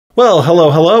Well,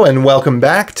 hello, and welcome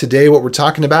back. Today what we're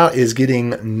talking about is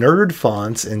getting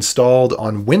NerdFonts installed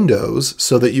on Windows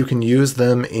so that you can use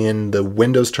them in the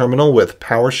Windows terminal with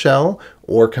PowerShell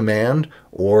or Command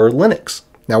or Linux.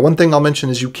 Now, one thing I'll mention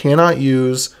is you cannot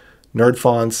use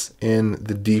NerdFonts in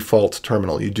the default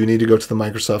terminal. You do need to go to the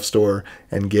Microsoft Store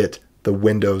and get the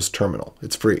Windows terminal.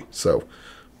 It's free, so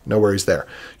no worries there.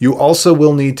 You also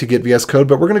will need to get VS Code,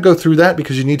 but we're going to go through that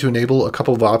because you need to enable a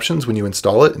couple of options when you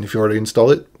install it. And if you already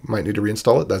installed it, you might need to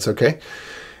reinstall it. That's okay.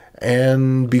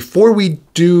 And before we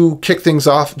do kick things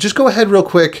off, just go ahead real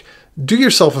quick. Do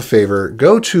yourself a favor.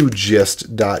 Go to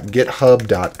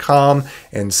gist.github.com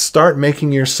and start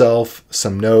making yourself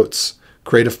some notes.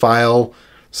 Create a file,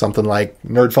 something like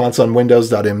nerdfonts on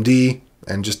windows.md,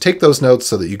 and just take those notes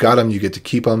so that you got them. You get to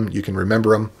keep them. You can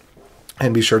remember them.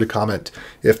 And be sure to comment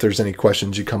if there's any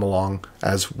questions you come along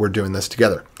as we're doing this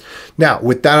together. Now,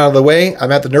 with that out of the way,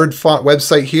 I'm at the NerdFont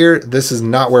website here. This is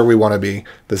not where we want to be.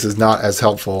 This is not as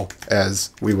helpful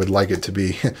as we would like it to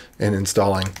be in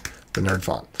installing the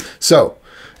NerdFont. So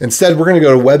instead, we're going to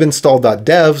go to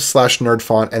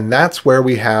webinstall.dev/NerdFont, and that's where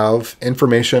we have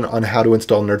information on how to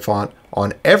install NerdFont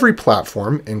on every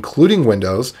platform, including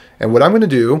Windows. And what I'm going to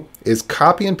do is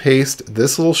copy and paste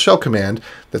this little shell command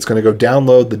that's going to go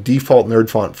download the default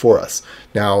NerdFont for us.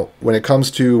 Now, when it comes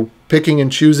to picking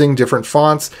and choosing different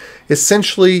fonts,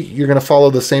 essentially you're going to follow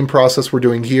the same process we're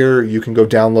doing here. You can go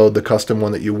download the custom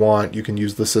one that you want. You can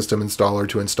use the system installer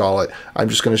to install it. I'm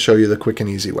just going to show you the quick and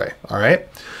easy way. All right.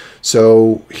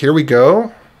 So here we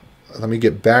go. Let me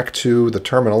get back to the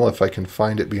terminal if I can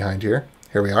find it behind here.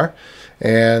 Here we are.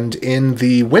 And in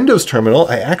the Windows terminal,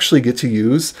 I actually get to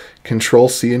use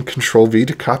Control-C and Control-V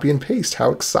to copy and paste. How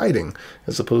exciting,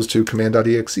 as opposed to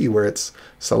Command.exe where it's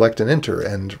select and enter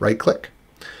and right click.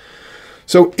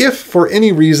 So if for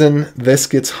any reason this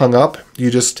gets hung up,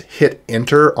 you just hit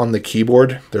enter on the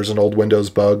keyboard. There's an old Windows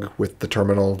bug with the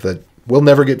terminal that will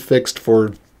never get fixed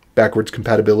for backwards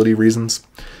compatibility reasons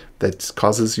that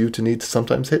causes you to need to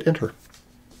sometimes hit enter.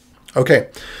 Okay,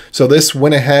 so this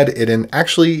went ahead, it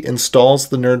actually installs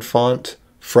the NerdFont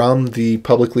from the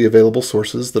publicly available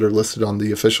sources that are listed on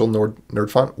the official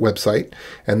NerdFont website,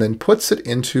 and then puts it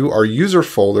into our user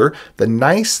folder. The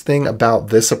nice thing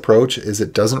about this approach is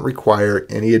it doesn't require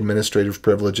any administrative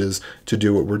privileges to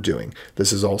do what we're doing.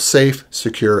 This is all safe,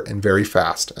 secure, and very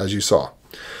fast, as you saw.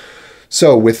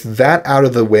 So with that out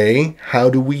of the way, how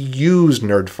do we use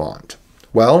NerdFont?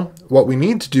 Well, what we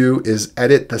need to do is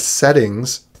edit the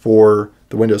settings for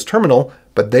the Windows terminal,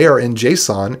 but they are in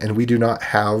JSON and we do not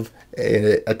have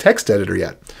a text editor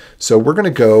yet. So we're going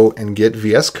to go and get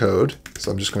VS Code.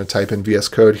 So I'm just going to type in VS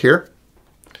Code here.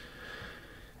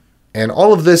 And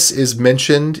all of this is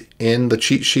mentioned in the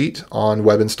cheat sheet on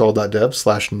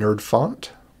webinstall.dev/NerdFont.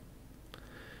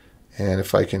 And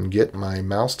if I can get my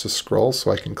mouse to scroll so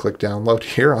I can click download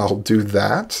here, I'll do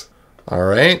that. All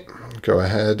right, go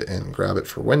ahead and grab it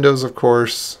for Windows, of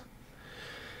course.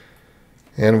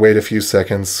 And wait a few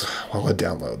seconds while it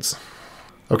downloads.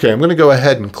 Okay, I'm going to go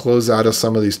ahead and close out of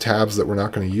some of these tabs that we're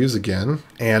not going to use again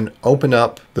and open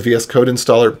up the VS Code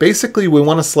installer. Basically, we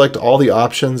want to select all the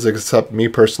options except me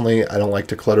personally. I don't like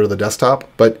to clutter the desktop,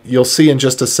 but you'll see in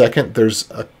just a second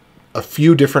there's a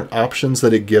few different options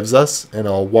that it gives us, and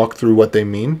I'll walk through what they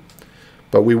mean.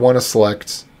 But we want to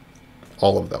select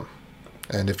all of them.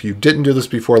 And if you didn't do this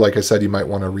before, like I said, you might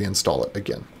want to reinstall it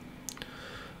again.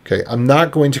 Okay, I'm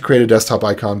not going to create a desktop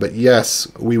icon, but yes,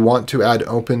 we want to add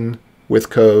Open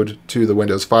with Code to the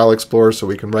Windows File Explorer so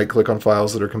we can right-click on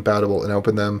files that are compatible and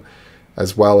open them,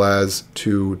 as well as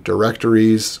to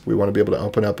directories. We want to be able to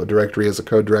open up a directory as a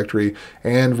code directory,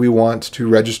 and we want to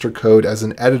register code as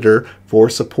an editor for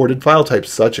supported file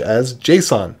types such as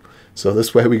JSON. So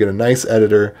this way we get a nice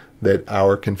editor that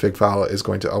our config file is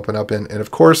going to open up in, and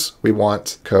of course we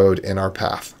want code in our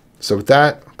path. So with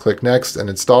that, click Next and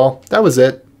install. That was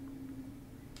it.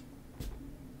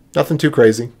 Nothing too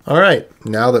crazy. All right,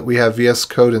 now that we have VS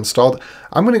Code installed,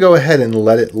 I'm going to go ahead and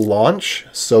let it launch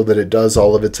so that it does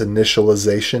all of its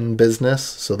initialization business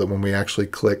so that when we actually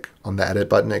click on the edit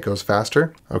button, it goes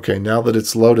faster. Okay, now that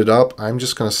it's loaded up, I'm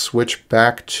just going to switch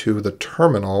back to the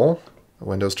terminal, the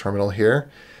Windows terminal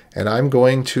here, and I'm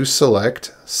going to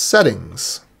select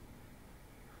Settings.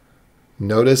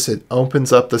 Notice it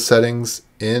opens up the settings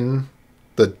in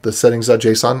the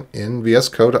settings.json in VS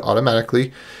Code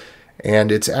automatically.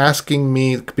 And it's asking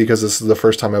me, because this is the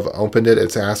first time I've opened it,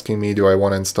 it's asking me, do I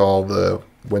want to install the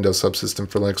Windows subsystem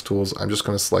for Linux tools? I'm just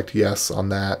going to select yes on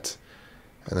that,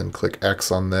 and then click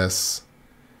X on this,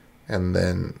 and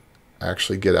then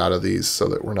actually get out of these so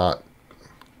that we're not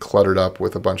cluttered up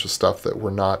with a bunch of stuff that we're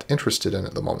not interested in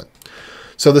at the moment.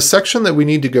 So the section that we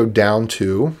need to go down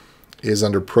to is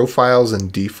under Profiles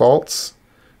and Defaults,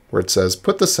 where it says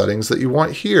put the settings that you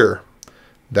want here.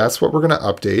 That's what we're going to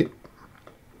update.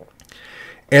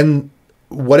 And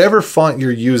whatever font you're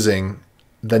using,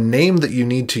 the name that you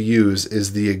need to use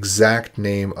is the exact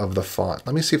name of the font.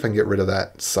 Let me see if I can get rid of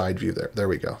that side view there. There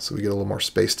we go. So we get a little more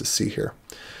space to see here.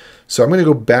 So I'm going to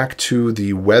go back to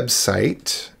the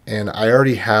website, and I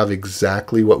already have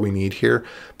exactly what we need here.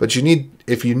 But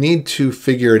if you need to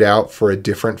figure it out for a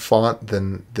different font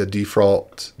than the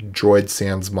default Droid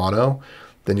Sans Mono,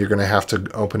 then you're going to have to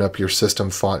open up your system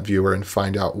font viewer and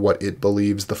find out what it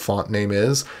believes the font name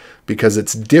is, because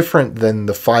it's different than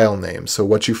the file name. So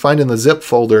what you find in the zip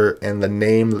folder and the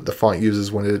name that the font uses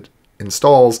when it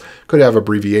installs could have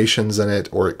abbreviations in it,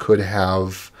 or it could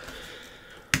have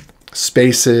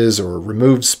spaces or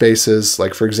removed spaces.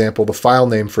 Like for example, the file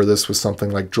name for this was something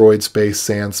like Droid Space,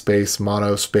 Sans Space,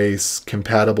 Mono Space,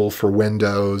 compatible for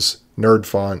Windows,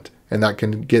 NerdFont, and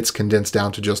that gets condensed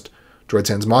down to just Droid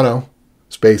Sans Mono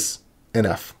Space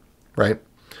NF, right?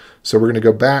 So we're going to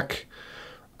go back.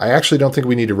 I actually don't think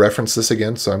we need to reference this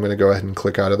again, so I'm going to go ahead and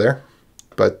click out of there.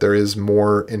 But there is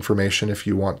more information if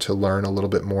you want to learn a little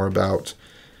bit more about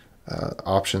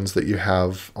options that you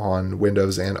have on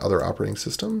Windows and other operating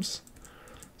systems.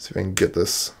 See if I can get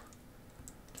this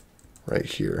right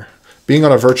here. Being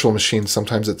on a virtual machine,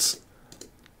 sometimes it's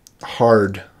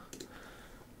hard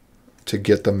to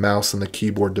get the mouse and the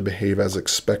keyboard to behave as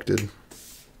expected.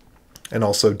 And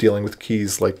also dealing with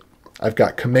keys, like I've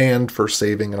got Command for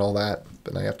saving and all that,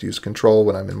 but I have to use Control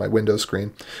when I'm in my Windows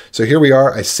screen. So here we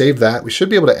are. I saved that. We should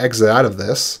be able to exit out of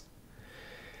this.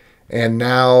 And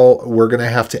now we're going to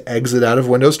have to exit out of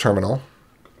Windows Terminal.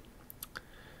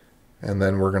 And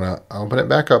then we're going to open it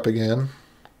back up again.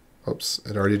 Oops,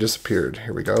 it already disappeared.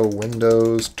 Here we go,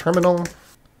 Windows Terminal.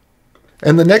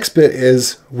 And the next bit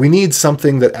is we need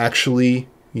something that actually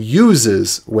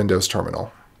uses Windows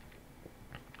Terminal.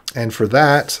 And for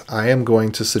that, I am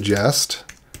going to suggest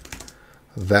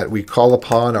that we call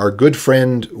upon our good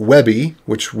friend Webi,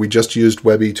 which we just used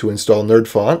Webi to install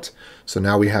NerdFont. So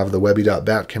now we have the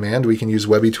webi.bat command. We can use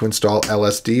Webi to install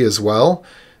LSD as well,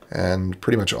 and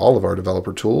pretty much all of our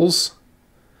developer tools.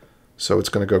 So it's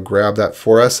going to go grab that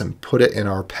for us and put it in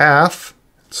our path.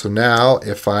 So now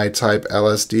if I type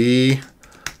LSD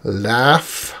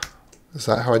laugh, is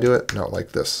that how I do it? No,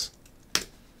 like this.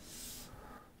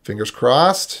 Fingers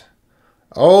crossed.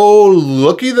 Oh,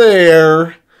 looky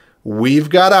there. We've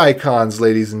got icons,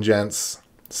 ladies and gents.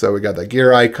 So we got the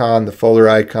gear icon, the folder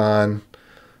icon,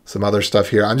 some other stuff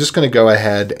here. I'm just going to go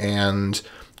ahead and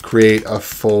create a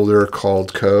folder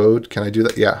called code. Can I do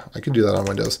that? Yeah, I can do that on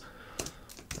Windows.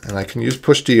 And I can use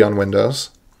push D on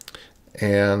Windows.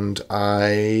 And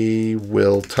I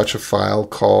will touch a file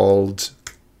called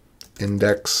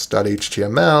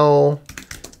index.html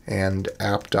and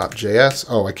app.js.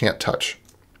 Oh, I can't touch.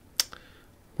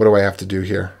 What do I have to do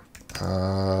here?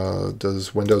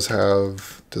 Does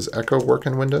Echo work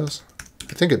in Windows?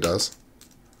 I think it does.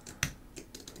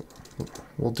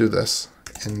 We'll do this,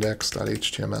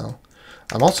 index.html.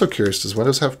 I'm also curious, does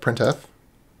Windows have printf?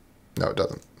 No, it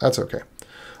doesn't. That's okay.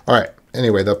 All right,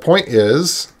 anyway, the point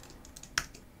is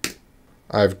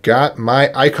I've got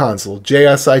my icons, little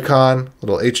JS icon,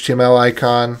 little HTML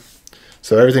icon.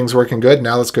 So everything's working good.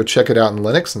 Now let's go check it out in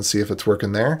Linux and see if it's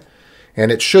working there.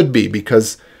 And it should be,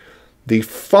 because the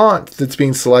font that's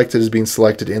being selected is being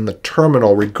selected in the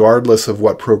terminal regardless of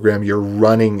what program you're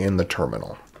running in the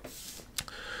terminal.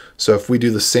 So if we do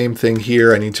the same thing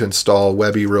here, I need to install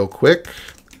Webi real quick.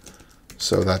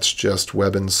 So that's just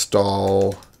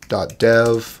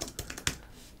webinstall.dev,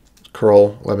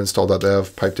 curl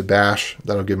webinstall.dev, pipe to bash.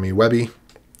 That'll give me Webi.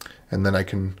 And then I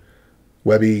can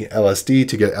Webi LSD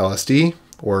to get LSD,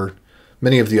 or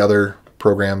many of the other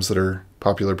programs that are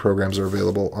popular programs are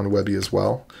available on Webi as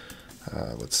well.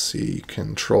 Let's see,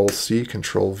 Control-C,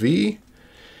 Control-V,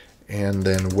 and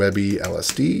then Webi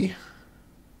LSD.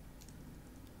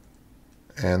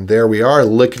 And there we are,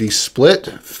 lickety-split,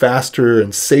 faster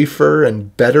and safer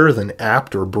and better than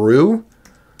apt or brew.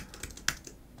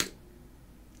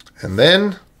 And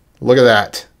then, look at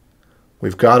that.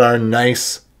 We've got our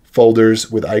nice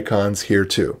folders with icons here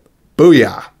too.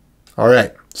 Booyah! All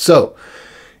right, so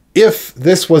if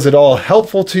this was at all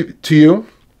helpful to you,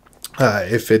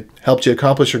 if it helped you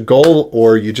accomplish your goal,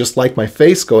 or you just like my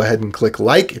face, go ahead and click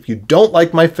like. If you don't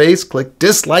like my face, click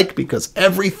dislike, because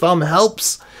every thumb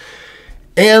helps.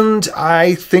 And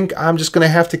I think I'm just going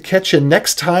to have to catch you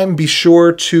next time. Be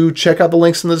sure to check out the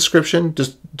links in the description.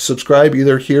 Just subscribe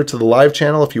either here to the live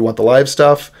channel if you want the live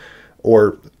stuff,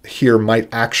 or here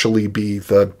might actually be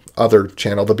the other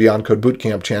channel, the Beyond Code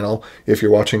Bootcamp channel, if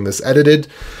you're watching this edited.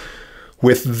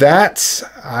 With that,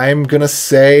 I'm going to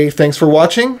say thanks for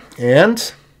watching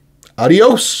and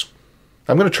adios.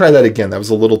 I'm going to try that again. That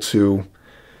was a little too,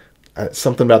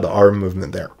 something about the R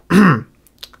movement there.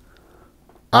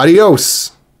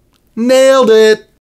 Adios. Nailed it.